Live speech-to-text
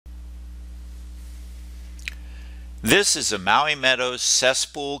This is a Maui Meadows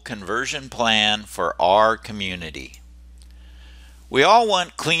cesspool conversion plan for our community. We all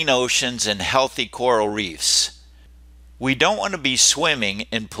want clean oceans and healthy coral reefs. We don't want to be swimming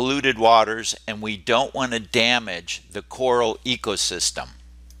in polluted waters, and we don't want to damage the coral ecosystem.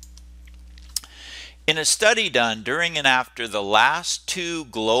 In a study done during and after the last two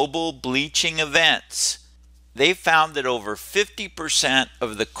global bleaching events, they found that over 50%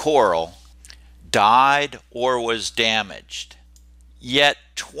 of the coral died or was damaged. Yet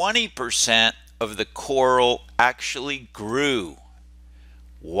 20% of the coral actually grew.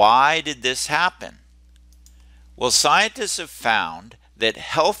 Why did this happen? Well, scientists have found that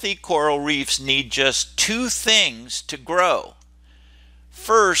healthy coral reefs need just two things to grow.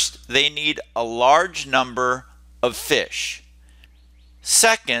 First, they need a large number of fish.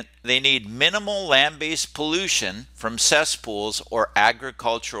 Second, they need minimal land-based pollution from cesspools or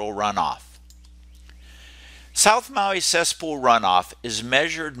agricultural runoff. South Maui cesspool runoff is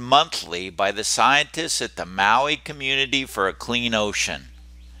measured monthly by the scientists at the Maui Community for a Clean Ocean.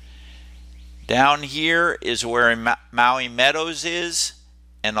 Down here is where Maui Meadows is,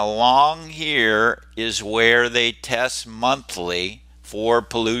 and along here is where they test monthly for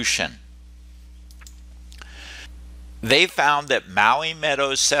pollution. They found that Maui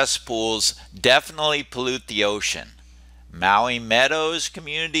Meadows cesspools definitely pollute the ocean. Maui Meadows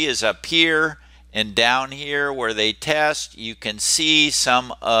community is up here, and down here where they test, you can see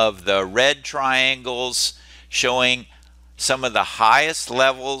some of the red triangles showing some of the highest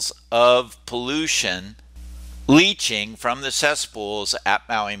levels of pollution leaching from the cesspools at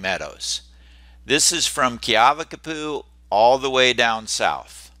Maui Meadows. This is from Keawakapu all the way down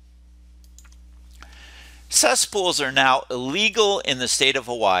south. Cesspools are now illegal in the state of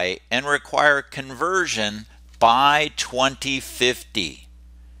Hawaii and require conversion by 2050.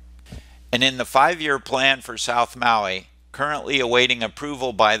 And in the 5-year plan for South Maui, currently awaiting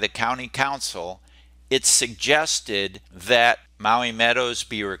approval by the County Council, it's suggested that Maui Meadows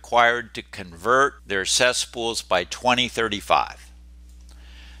be required to convert their cesspools by 2035.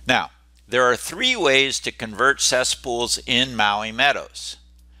 Now, there are 3 ways to convert cesspools in Maui Meadows.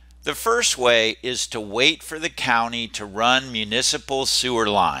 The first way is to wait for the county to run municipal sewer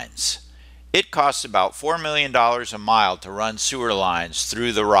lines. It costs about $4 million a mile to run sewer lines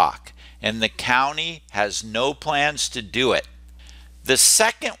through the rock, and the county has no plans to do it. The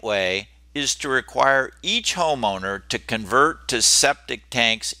second way is to require each homeowner to convert to septic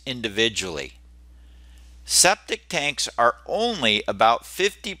tanks individually. Septic tanks are only about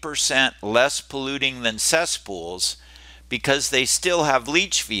 50% less polluting than cesspools because they still have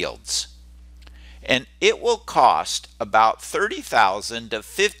leach fields. And it will cost about $30,000 to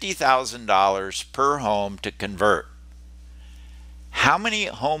 $50,000 per home to convert. How many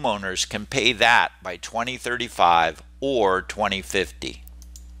homeowners can pay that by 2035 or 2050?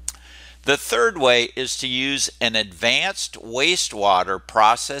 The third way is to use an advanced wastewater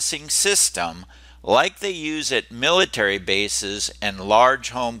processing system like they use at military bases and large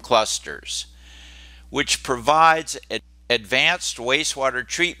home clusters, which provides advanced wastewater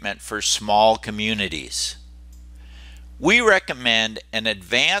treatment for small communities. We recommend an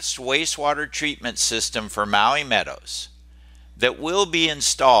advanced wastewater treatment system for Maui Meadows that will be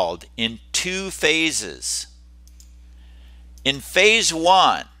installed in 2 phases. In phase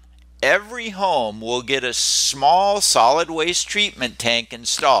 1, every home will get a small solid waste treatment tank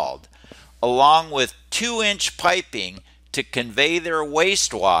installed, along with 2-inch piping to convey their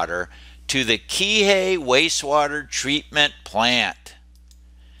wastewater to the Kihei Wastewater Treatment Plant.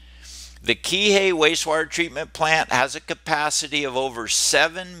 The Kihei Wastewater Treatment Plant has a capacity of over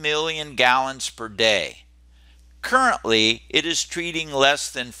 7 million gallons per day. Currently, it is treating less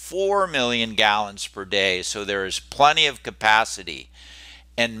than 4 million gallons per day, so there is plenty of capacity.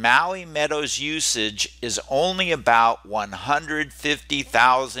 And Maui Meadows usage is only about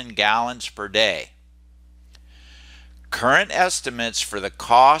 150,000 gallons per day. Current estimates for the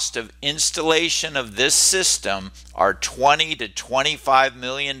cost of installation of this system are $20 to $25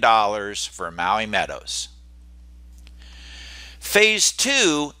 million for Maui Meadows. Phase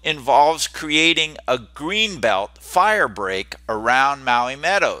 2 involves creating a greenbelt fire break around Maui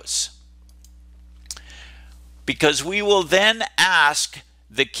Meadows, because we will then ask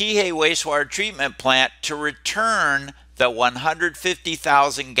the Kihei Wastewater Treatment Plant to return the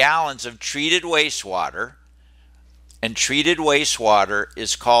 150,000 gallons of treated wastewater, and treated wastewater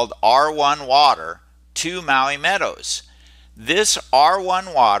is called R1 water, to Maui Meadows. This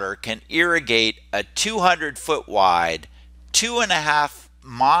R1 water can irrigate a 200-foot wide,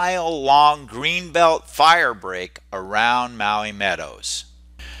 2.5-mile long greenbelt fire break around Maui Meadows.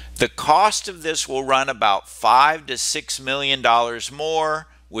 The cost of this will run about $5 to $6 million more,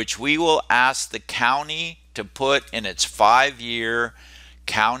 which we will ask the county to put in its 5-year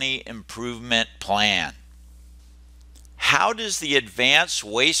county improvement plan. How does the advanced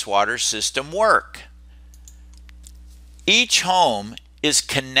wastewater system work? Each home is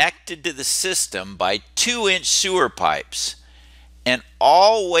connected to the system by 2-inch sewer pipes, and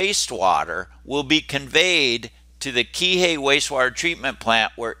all wastewater will be conveyed to the Kihei wastewater treatment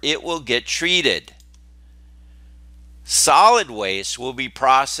plant where it will get treated. Solid waste will be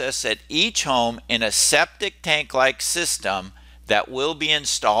processed at each home in a septic tank-like system that will be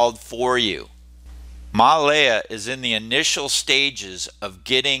installed for you. Malea is in the initial stages of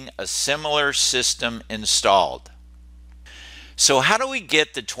getting a similar system installed. So how do we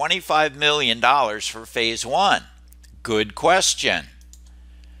get the $25 million for phase 1? Good question.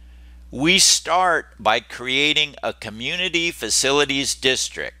 We start by creating a community facilities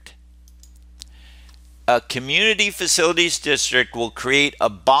district. A community facilities district will create a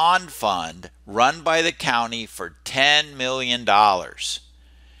bond fund run by the county for $10 million.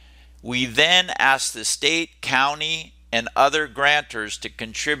 We then ask the state, county, and other grantors to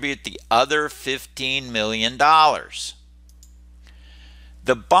contribute the other $15 million.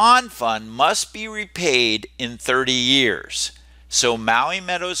 The bond fund must be repaid in 30 years, so Maui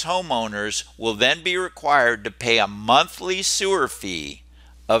Meadows homeowners will then be required to pay a monthly sewer fee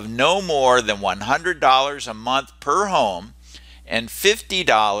of no more than $100 a month per home and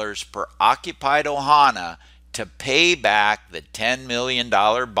 $50 per occupied ohana to pay back the $10 million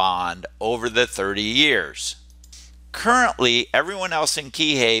bond over the 30 years. Currently, everyone else in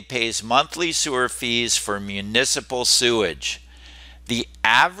Kihei pays monthly sewer fees for municipal sewage. The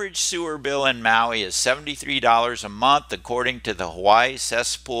average sewer bill in Maui is $73 a month according to the Hawaii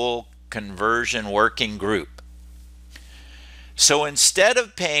Cesspool Conversion Working Group. So instead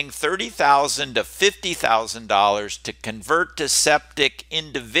of paying $30,000 to $50,000 to convert to septic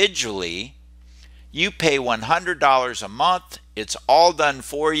individually, you pay $100 a month, it's all done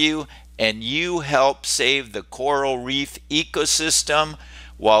for you, and you help save the coral reef ecosystem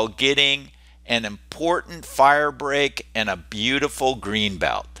while getting an important fire break and a beautiful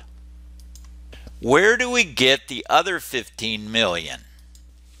greenbelt. Where do we get the other $15 million?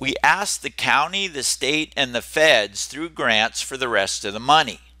 We ask the county, the state, and the feds through grants for the rest of the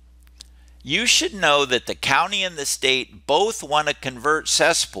money. You should know that the county and the state both want to convert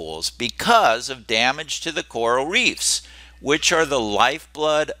cesspools because of damage to the coral reefs, which are the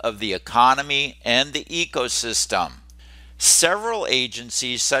lifeblood of the economy and the ecosystem. Several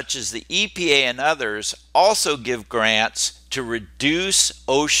agencies such as the EPA and others also give grants to reduce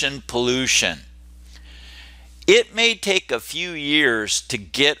ocean pollution. It may take a few years to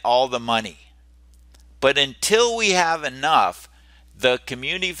get all the money, but until we have enough, the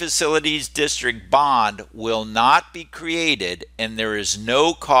Community Facilities District bond will not be created and there is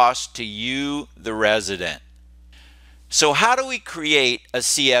no cost to you, the resident. So how do we create a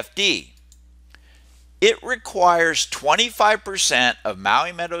CFD? It requires 25% of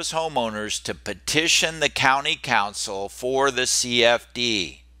Maui Meadows homeowners to petition the county council for the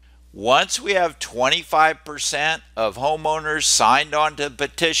CFD. Once we have 25% of homeowners signed on to the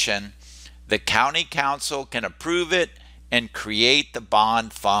petition, the county council can approve it and create the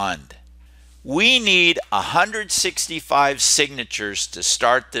bond fund. We need 165 signatures to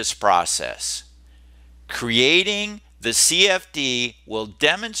start this process. Creating the CFD will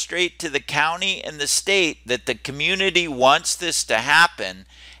demonstrate to the county and the state that the community wants this to happen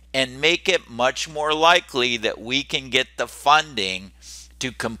and make it much more likely that we can get the funding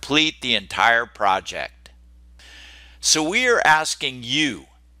to complete the entire project. So we are asking you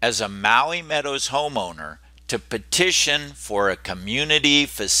as a Maui Meadows homeowner to petition for a community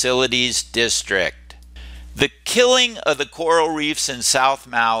facilities district. The killing of the coral reefs in South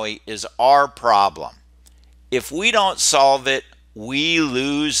Maui is our problem. If we don't solve it, we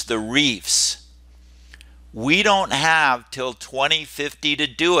lose the reefs. We don't have till 2050 to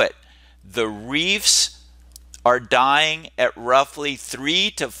do it. The reefs are dying at roughly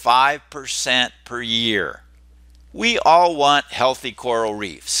 3 to 5% per year. We all want healthy coral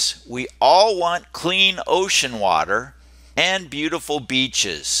reefs. We all want clean ocean water and beautiful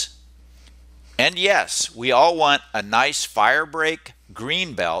beaches. And yes, we all want a nice fire break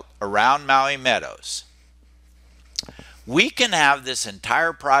greenbelt around Maui Meadows. We can have this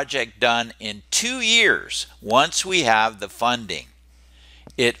entire project done in 2 years once we have the funding.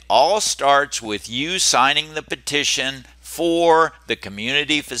 It all starts with you signing the petition for the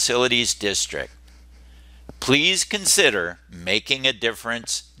Community Facilities District. Please consider making a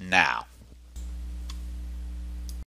difference now.